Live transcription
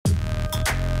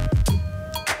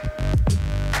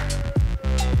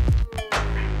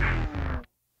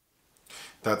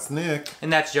That's Nick.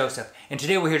 And that's Joseph. And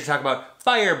today we're here to talk about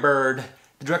Firebird,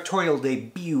 the directorial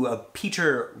debut of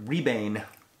Peeter Rebane,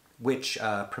 which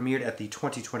premiered at the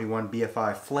 2021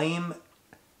 BFI Flame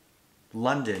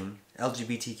London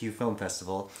LGBTQ Film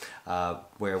Festival,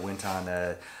 where it went on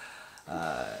a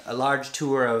large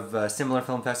tour of similar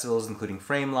film festivals, including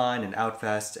Frameline and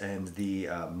Outfest, and the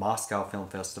Moscow Film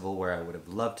Festival, where I would have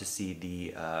loved to see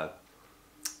the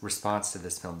response to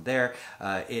this film there.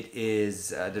 It is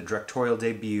the directorial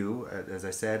debut, as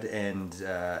I said, and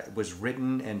it was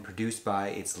written and produced by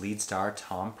its lead star,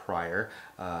 Tom Pryor,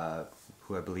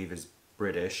 who I believe is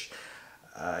British.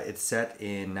 It's set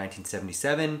in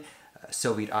 1977.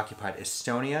 Soviet-occupied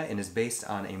Estonia, and is based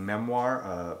on a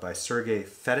memoir by Sergey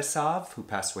Fetisov, who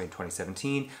passed away in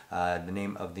 2017. The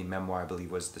name of the memoir, I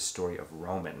believe, was The Story of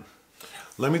Roman.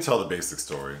 Let me tell the basic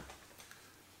story.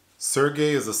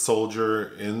 Sergey is a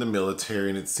soldier in the military,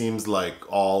 and it seems like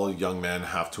all young men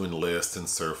have to enlist and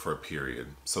serve for a period.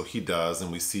 So he does,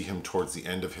 and we see him towards the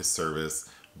end of his service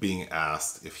being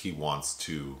asked if he wants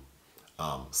to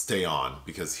stay on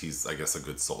because he's, I guess, a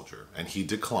good soldier. And he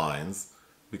declines,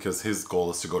 because his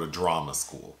goal is to go to drama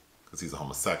school, because he's a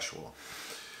homosexual.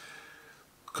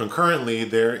 Concurrently,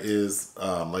 there is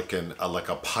like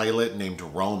a pilot named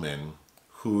Roman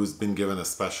who's been given a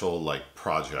special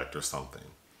project or something.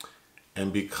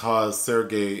 And because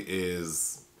Sergey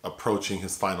is approaching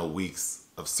his final weeks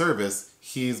of service,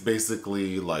 he's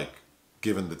basically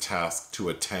given the task to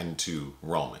attend to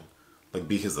Roman,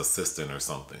 be his assistant or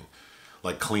something,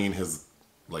 clean his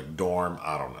dorm,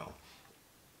 I don't know.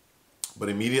 But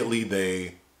immediately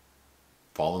they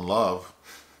fall in love.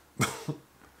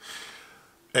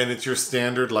 And it's your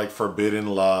standard forbidden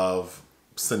love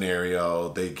scenario.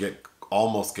 They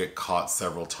almost get caught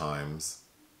several times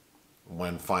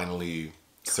when finally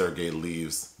Sergey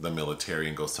leaves the military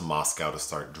and goes to Moscow to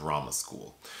start drama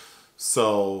school.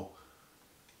 So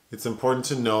it's important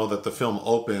to know that the film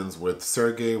opens with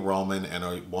Sergey, Roman, and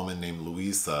a woman named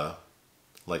Luisa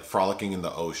frolicking in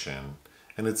the ocean.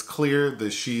 And it's clear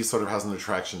that she sort of has an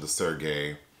attraction to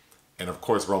Sergey. And of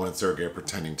course, Roman and Sergey are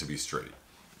pretending to be straight.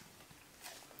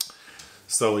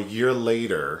 So a year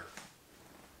later,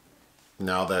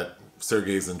 now that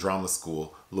Sergey's in drama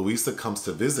school, Luisa comes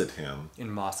to visit him. In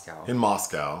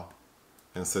Moscow.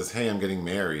 And says, hey, I'm getting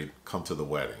married. Come to the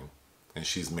wedding. And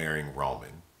she's marrying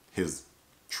Roman, his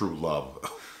true love.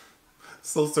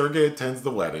 So Sergey attends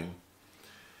the wedding.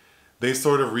 They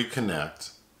sort of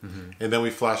reconnect. Mm-hmm. And then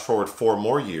we flash forward 4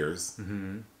 more years.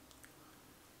 Mm-hmm.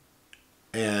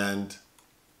 And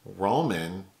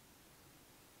Roman,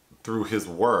 through his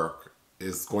work,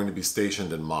 is going to be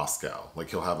stationed in Moscow.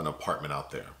 He'll have an apartment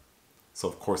out there. So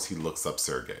of course he looks up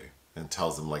Sergey and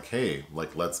tells him hey,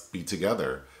 let's be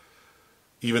together.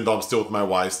 Even though I'm still with my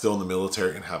wife, still in the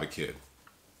military, and have a kid.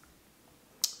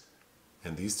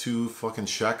 And these two fucking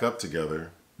shack up together.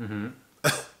 Mm-hmm.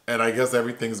 And I guess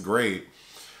everything's great.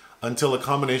 Until a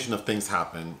combination of things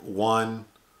happen. One,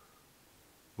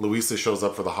 Luisa shows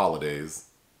up for the holidays,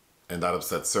 and that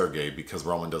upsets Sergey because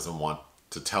Roman doesn't want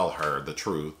to tell her the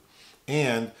truth.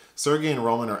 And Sergey and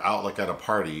Roman are out at a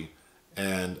party,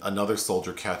 and another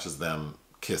soldier catches them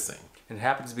kissing. And it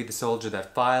happens to be the soldier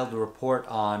that filed the report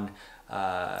on...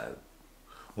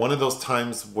 One of those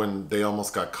times when they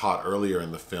almost got caught earlier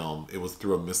in the film, it was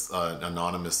through an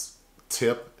anonymous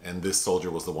tip, and this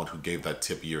soldier was the one who gave that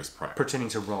tip years prior. Pertaining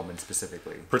to Roman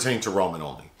specifically. Pertaining to Roman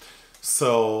only.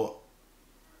 So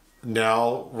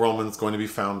now Roman's going to be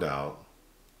found out.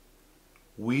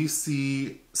 We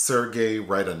see Sergey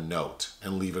write a note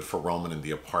and leave it for Roman in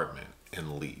the apartment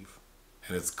and leave.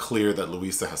 And it's clear that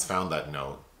Luisa has found that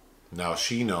note. Now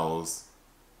she knows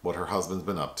what her husband's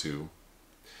been up to.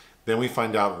 Then we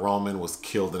find out Roman was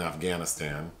killed in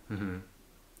Afghanistan. Mm-hmm.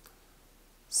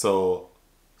 So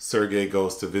Sergey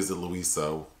goes to visit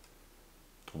Luisa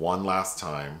one last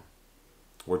time.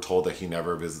 We're told that he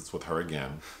never visits with her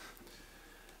again.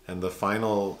 And the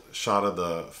final shot of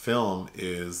the film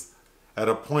is at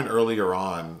a point earlier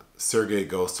on, Sergey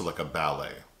goes to a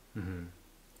ballet. Mm-hmm.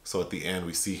 So at the end,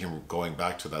 we see him going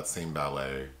back to that same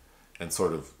ballet and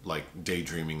sort of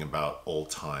daydreaming about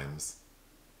old times.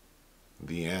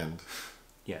 The end.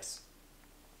 Yes.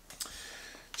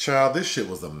 Child, this shit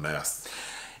was a mess.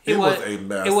 It was a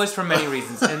mess. It was for many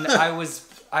reasons. And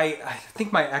I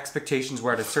think my expectations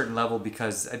were at a certain level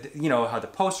because, how the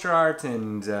poster art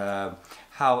and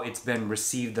how it's been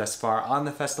received thus far on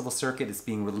the festival circuit. It's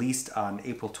being released on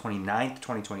April 29th,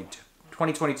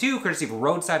 2022, courtesy of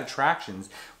Roadside Attractions,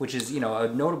 which is, a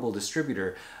notable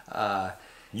distributor.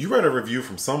 You read a review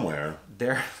from somewhere.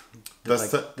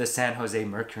 The San Jose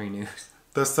Mercury News.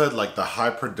 that said, like, the high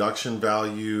production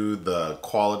value, the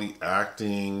quality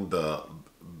acting,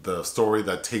 the story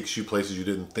that takes you places you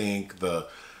didn't think,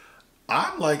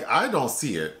 I'm like, I don't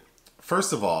see it.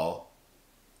 First of all,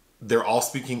 they're all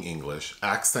speaking English,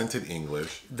 accented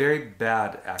English. Very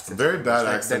bad accent. Very bad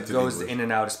accent. That goes in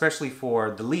and out, especially for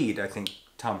the lead, I think,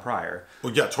 Tom Pryor.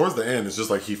 Well, yeah, towards the end, it's just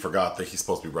like he forgot that he's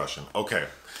supposed to be Russian. Okay.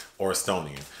 Or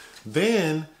Estonian.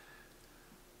 Then,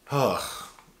 the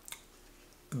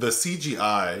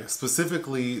CGI,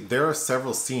 specifically, there are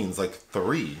several scenes, like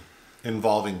 3,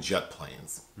 involving jet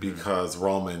planes. Because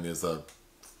Roman is a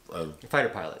fighter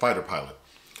pilot.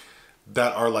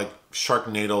 That are like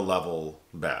Sharknado level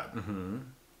bad.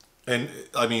 And,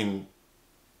 I mean,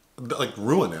 like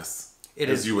ruinous. It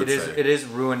is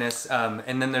ruinous.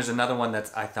 And then there's another one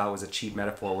that I thought was a cheap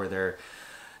metaphor where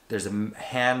there's a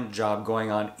hand job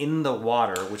going on in the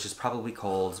water, which is probably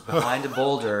cold, behind a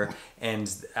boulder,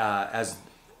 and as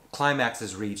climax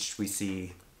is reached, we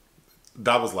see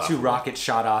that was laughable. 2 rockets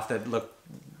shot off that look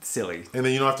silly. And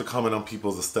then you don't have to comment on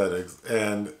people's aesthetics.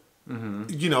 And,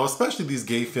 you know, especially these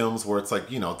gay films where it's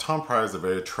like, you know, Tom Pryor's a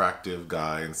very attractive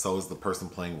guy, and so is the person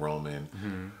playing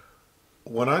Roman.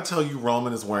 When I tell you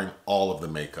Roman is wearing all of the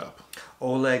makeup.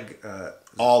 Oleg.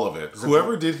 All of it.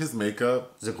 Whoever did his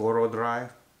makeup. Zagorodnii.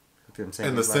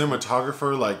 And the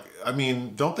cinematographer, like, I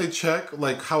mean, don't they check,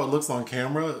 like, how it looks on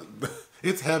camera?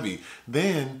 It's heavy.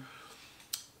 Then,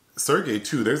 Sergey,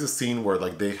 too, there's a scene where,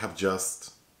 like, they have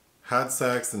just had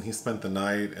sex and he spent the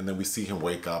night, and then we see him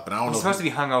wake up. And I don't know. He's supposed to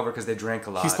be hungover because they drank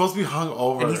a lot. He's supposed to be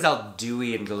hungover. And he's all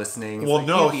dewy and glistening. Well,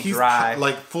 no, he's dry.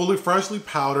 Like, freshly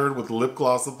powdered with lip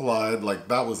gloss applied. Like,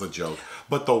 that was a joke.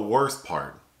 But the worst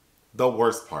part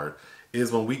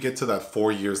is when we get to that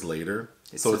 4 years later.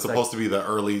 So it's supposed to be the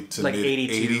early to like mid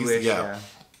 80s. Yeah.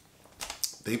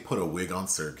 They put a wig on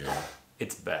Sergey.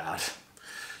 It's bad.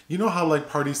 You know how like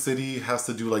Party City has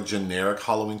to do like generic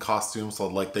Halloween costumes, so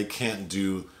like they can't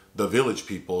do the village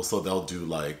people, so they'll do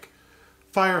like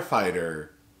firefighter,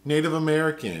 Native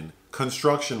American,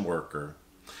 construction worker.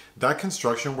 That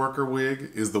construction worker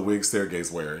wig is the wig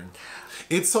Sergey's wearing.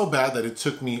 It's so bad that it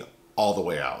took me all the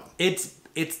way out.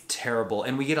 It's terrible,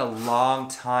 and we get a long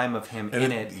time of him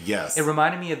in it. Yes. It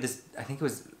reminded me of this, I think it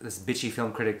was this bitchy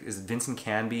film critic, is Vincent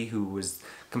Canby, who was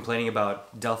complaining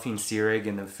about Delphine Seyrig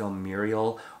in the film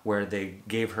Muriel, where they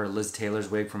gave her Liz Taylor's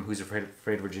wig from Who's Afraid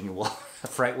of Virginia Woolf, a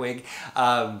fright wig.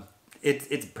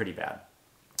 It's pretty bad.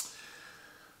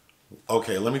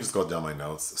 Okay, let me just go down my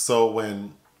notes. So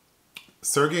when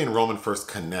Sergey and Roman first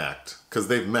connect, because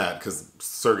they've met, because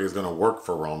Sergey is going to work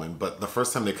for Roman, but the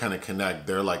first time they kind of connect,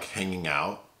 they're like hanging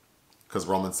out, because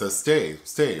Roman says, stay,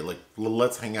 like,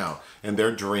 let's hang out. And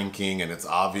they're drinking, and it's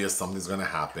obvious something's going to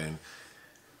happen.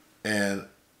 And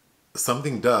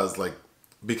something does, like,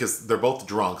 because they're both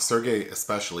drunk, Sergey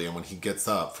especially, and when he gets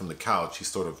up from the couch, he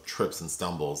sort of trips and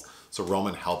stumbles. So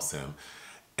Roman helps him.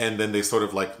 And then they sort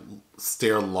of like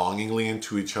stare longingly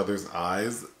into each other's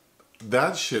eyes.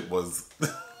 That shit was...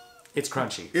 It's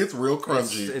crunchy. It's real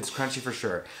crunchy. It's crunchy for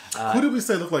sure. Who did we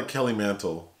say looked like Kelly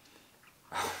Mantle?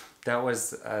 That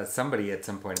was somebody at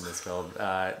some point in this film.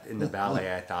 In the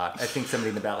ballet, I thought. I think somebody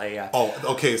in the ballet, yeah. Oh,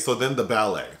 okay. So then the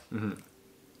ballet. Mm-hmm.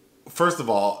 First of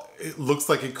all, it looks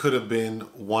like it could have been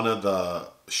one of the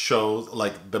shows,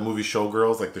 like the movie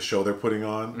Showgirls, like the show they're putting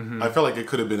on. Mm-hmm. I felt like it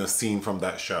could have been a scene from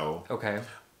that show. Okay.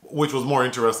 Which was more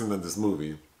interesting than this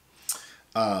movie.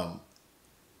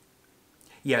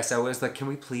 Yes, I was like, can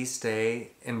we please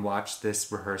stay and watch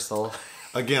this rehearsal?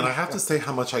 Again, I have to say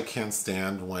how much I can't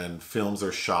stand when films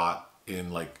are shot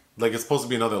in like it's supposed to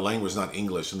be another language, not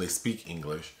English, and they speak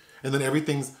English. And then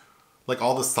everything's, like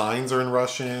all the signs are in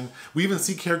Russian. We even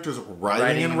see characters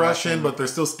writing in Russian, but they're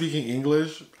still speaking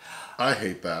English. I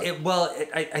hate that.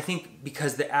 I think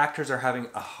because the actors are having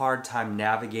a hard time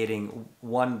navigating,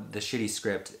 one, the shitty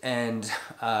script, and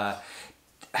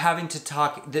having to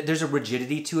talk, there's a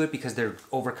rigidity to it because they're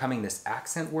overcoming this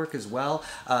accent work as well,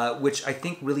 which I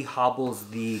think really hobbles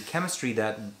the chemistry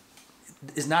that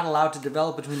is not allowed to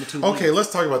develop between the two. Okay,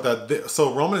 let's talk about that.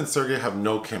 So Roman and Sergey have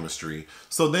no chemistry.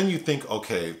 So then you think,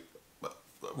 okay,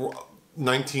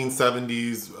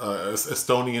 1970s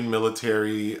Estonian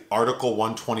military, Article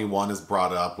 121 is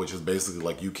brought up, which is basically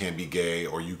like you can't be gay,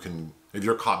 or you can, if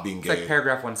you're caught being gay. It's like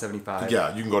paragraph 175.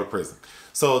 Yeah, you can go to prison.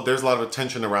 So there's a lot of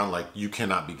attention around like you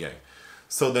cannot be gay.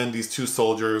 So then these two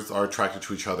soldiers are attracted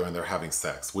to each other and they're having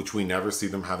sex, which we never see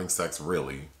them having sex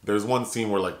really. There's one scene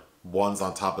where like one's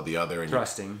on top of the other and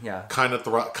thrusting, yeah. Kind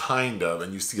of,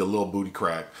 and you see a little booty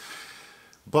crack.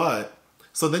 But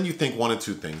so then you think one of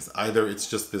two things. Either it's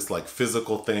just this like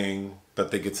physical thing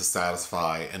that they get to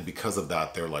satisfy, and because of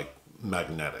that they're like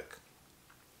magnetic.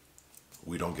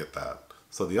 We don't get that.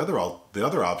 So the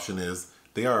other option is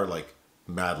they are like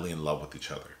madly in love with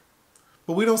each other.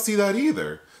 But we don't see that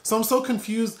either. So I'm so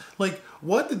confused. Like,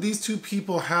 what did these two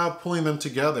people have pulling them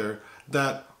together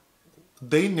that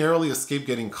they narrowly escaped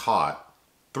getting caught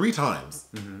 3 times,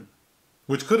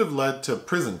 which could have led to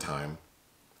prison time,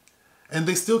 and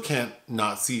they still can't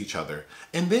not see each other.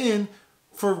 And then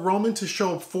for Roman to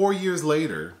show up 4 years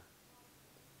later,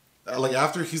 like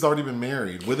after he's already been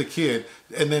married with a kid,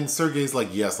 and then Sergei's like,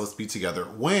 yes, let's be together.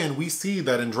 When we see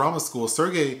that in drama school,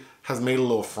 Sergei has made a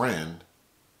little friend,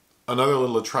 another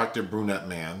little attractive brunette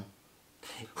man,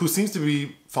 who seems to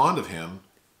be fond of him.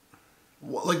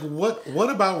 Like, what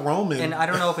about Roman? And I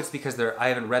don't know if it's because I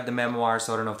haven't read the memoir,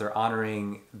 so I don't know if they're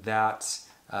honoring that,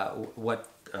 what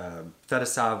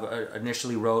Fetisov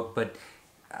initially wrote, but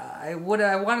I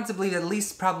wanted to believe at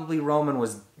least probably Roman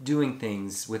was doing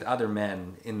things with other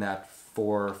men in that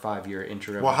 4 or 5 year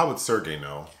interim. Well, how would Sergei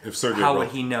know? If Sergei How would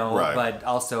he know? Right. But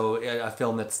also a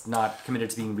film that's not committed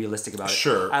to being realistic about it.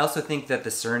 Sure. I also think that the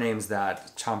surnames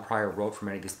that Tom Pryor wrote for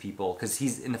many of these people, because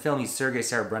in the film he's Sergei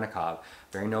Serebrennikov,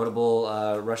 very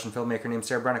notable Russian filmmaker named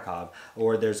Serebrennikov,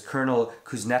 or there's Colonel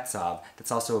Kuznetsov,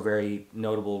 that's also a very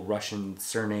notable Russian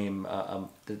surname.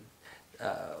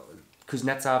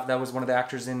 Kuznetsov, that was one of the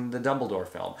actors in the Dumbledore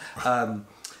film.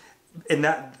 And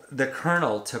that the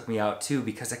Colonel took me out too,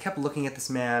 because I kept looking at this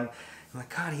man. I'm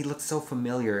like, God, he looks so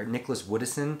familiar. Nicholas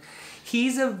Woodeson.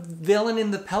 He's a villain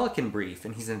in the Pelican Brief,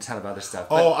 and he's in a ton of other stuff.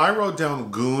 Oh, I wrote down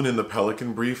goon in the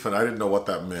Pelican Brief, and I didn't know what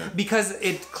that meant. Because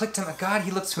it clicked on, God,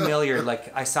 he looks familiar.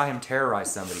 Like, I saw him terrorize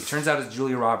somebody. Turns out it's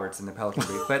Julia Roberts in the Pelican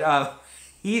Brief. But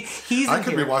he's I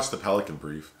could rewatch the Pelican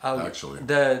Brief, actually.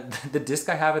 The disc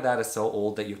I have of that is so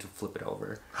old that you have to flip it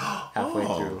over halfway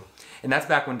through. And that's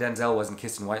back when Denzel wasn't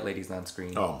kissing white ladies on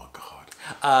screen. Oh, my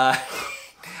God.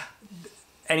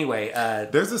 Anyway.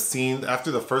 There's a scene after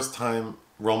the first time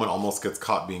Roman almost gets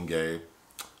caught being gay.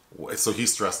 So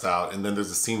he's stressed out. And then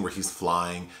there's a scene where he's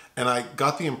flying. And I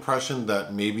got the impression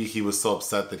that maybe he was so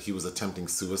upset that he was attempting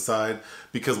suicide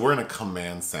because we're in a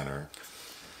command center.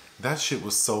 That shit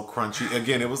was so crunchy.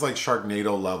 Again, it was like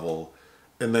Sharknado level.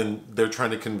 And then they're trying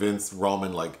to convince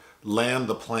Roman, like, land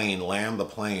the plane,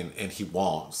 and he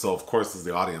won't. So, of course, as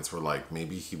the audience, we're like,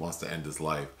 maybe he wants to end his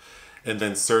life. And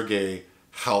then Sergei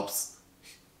helps.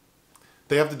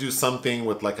 They have to do something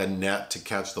with, like, a net to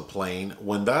catch the plane.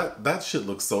 When that shit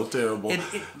looks so terrible.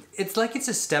 It's like it's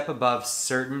a step above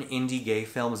certain indie gay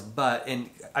films, and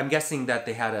I'm guessing that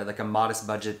they had a modest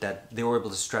budget that they were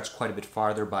able to stretch quite a bit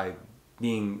farther by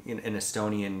being an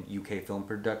Estonian UK film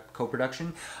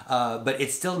co-production, but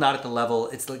it's still not at the level.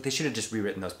 It's like they should have just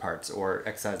rewritten those parts or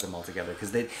excised them altogether,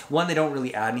 because they don't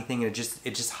really add anything, and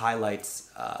it just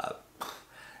highlights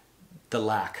the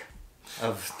lack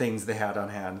of things they had on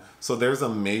hand. So there's a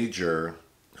major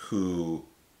who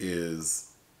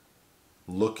is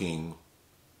looking.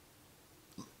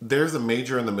 There's a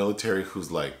major in the military who's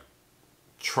like,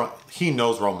 he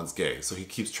knows Roman's gay, so he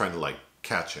keeps trying to like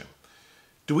catch him.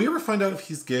 Do we ever find out if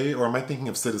he's gay, or am I thinking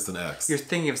of Citizen X? You're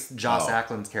thinking of Joss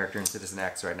Ackland's character in Citizen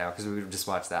X right now, because we just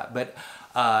watched that. But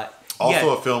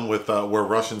also a film with where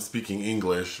Russians speaking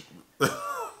English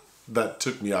that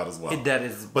took me out as well.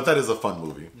 But that is a fun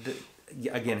movie.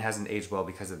 Again, hasn't aged well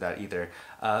because of that either.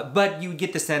 But you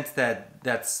get the sense that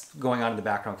that's going on in the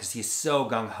background because he's so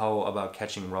gung-ho about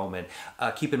catching Roman.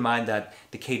 Keep in mind that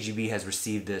the KGB has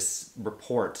received this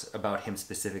report about him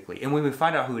specifically. And when we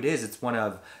find out who it is, it's one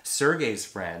of Sergei's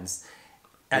friends.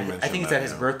 I think it's at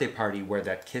his birthday party where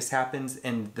that kiss happens,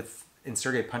 and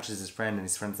Sergei punches his friend, and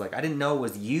his friend's like, I didn't know it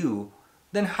was you.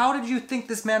 Then how did you think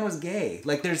this man was gay?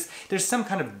 Like, there's some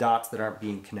kind of dots that aren't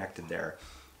being connected there.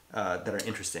 That are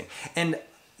interesting. And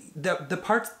the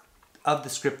parts of the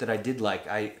script that I did like,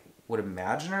 I would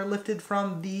imagine are lifted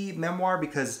from the memoir,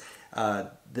 because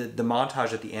the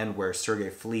montage at the end where Sergei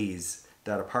flees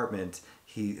that apartment,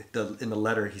 in the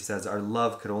letter he says, our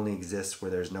love could only exist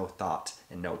where there's no thought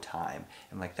and no time.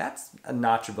 And like, that's a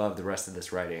notch above the rest of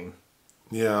this writing.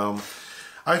 Yeah.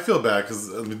 I feel bad because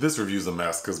this review's a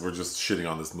mess because we're just shitting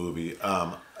on this movie.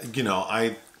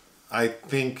 I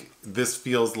think this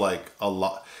feels like a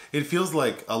lot. It feels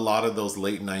like a lot of those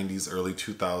late 90s, early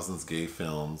 2000s gay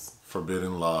films.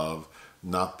 Forbidden Love,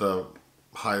 not the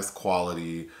highest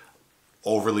quality,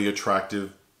 overly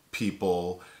attractive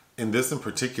people. In this in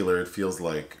particular, it feels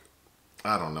like,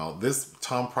 I don't know, this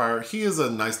Tom Pryor, he is a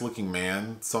nice looking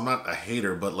man, so I'm not a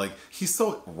hater, but like, he's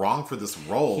so wrong for this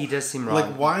role. He does seem wrong.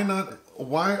 Like, why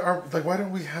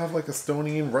don't we have like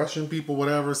Estonian, Russian people,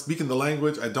 whatever, speaking the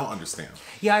language? I don't understand.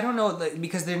 Yeah, I don't know,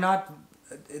 because they're not,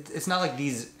 it's not like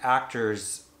these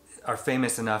actors are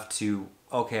famous enough to,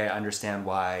 okay, I understand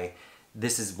why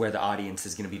this is where the audience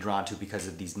is going to be drawn to because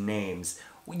of these names.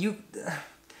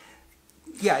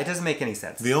 Yeah, it doesn't make any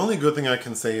sense. The only good thing I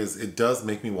can say is it does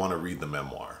make me want to read the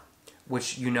memoir.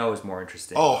 Which is more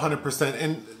interesting. Oh, 100%.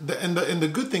 And the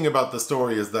good thing about the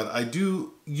story is that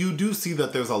you do see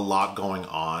that there's a lot going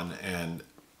on, and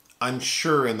I'm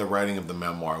sure in the writing of the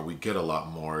memoir we get a lot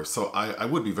more. So I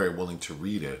would be very willing to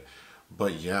read it.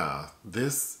 But yeah,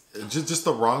 this just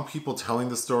the wrong people telling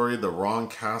the story, the wrong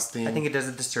casting. I think it does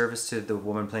a disservice to the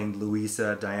woman playing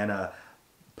Luisa, Diana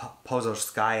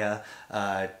Pozharskaya.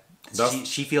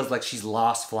 She feels like she's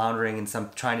lost, floundering, and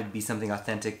trying to be something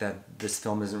authentic that this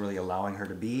film isn't really allowing her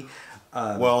to be.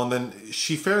 Well, and then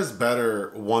she fares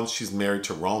better once she's married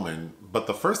to Roman. But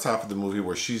the first half of the movie,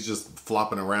 where she's just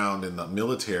flopping around in the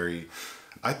military,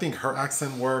 I think her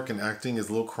accent work and acting is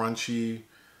a little crunchy.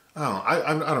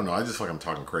 I don't know. I just feel like I'm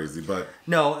talking crazy, but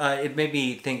no. It made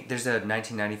me think. There's a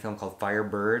 1990 film called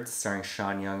Firebird, starring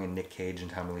Sean Young and Nick Cage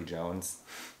and Tommy Lee Jones,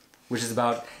 which is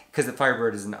about, because the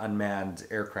Firebird is an unmanned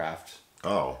aircraft.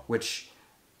 Oh. Which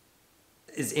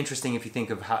is interesting if you think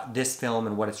of how this film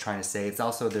and what it's trying to say. It's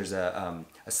also, there's a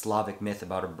Slavic myth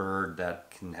about a bird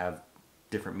that can have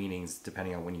different meanings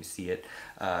depending on when you see it.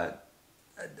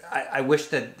 I wish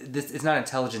that this is not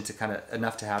intelligent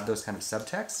enough to have those kind of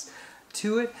subtexts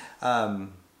to it.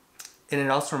 And it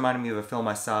also reminded me of a film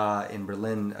I saw in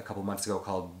Berlin a couple months ago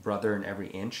called Brother in Every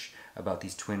Inch, about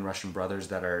these twin Russian brothers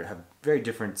that have very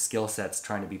different skill sets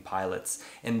trying to be pilots.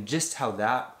 And just how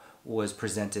that was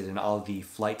presented and all the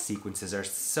flight sequences are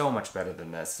so much better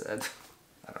than this.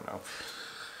 I don't know.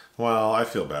 Well, I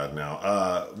feel bad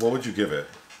now. What would you give it?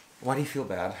 Why do you feel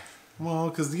bad? Well,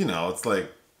 because, it's like...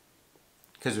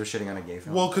 Because we're shitting on a gay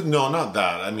film? Well, no, not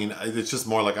that. I mean, it's just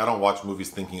more like I don't watch movies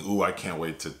thinking, ooh, I can't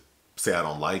wait to say I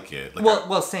don't like it. Like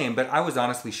well, same, but I was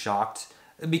honestly shocked.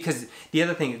 Because the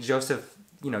other thing, Joseph,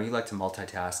 you like to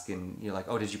multitask, and you're like,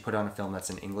 oh, did you put on a film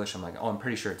that's in English? I'm like, oh, I'm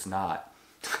pretty sure it's not.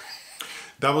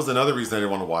 That was another reason I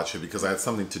didn't want to watch it, because I had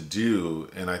something to do,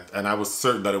 and I was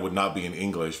certain that it would not be in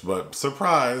English, but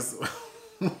surprise.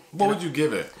 What would you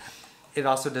give it? It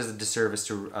also does a disservice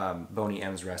to Boney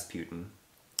M's Rasputin.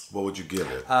 What would you give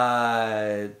it?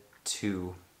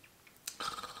 2.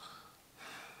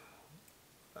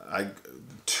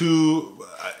 2.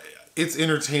 It's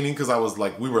entertaining because I was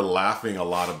like, we were laughing a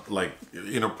lot of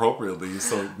inappropriately.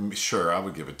 So sure, I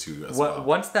would give it 2 as well.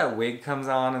 Once that wig comes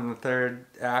on in the third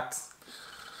act.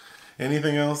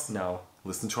 Anything else? No.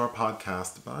 Listen to our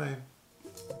podcast. Bye.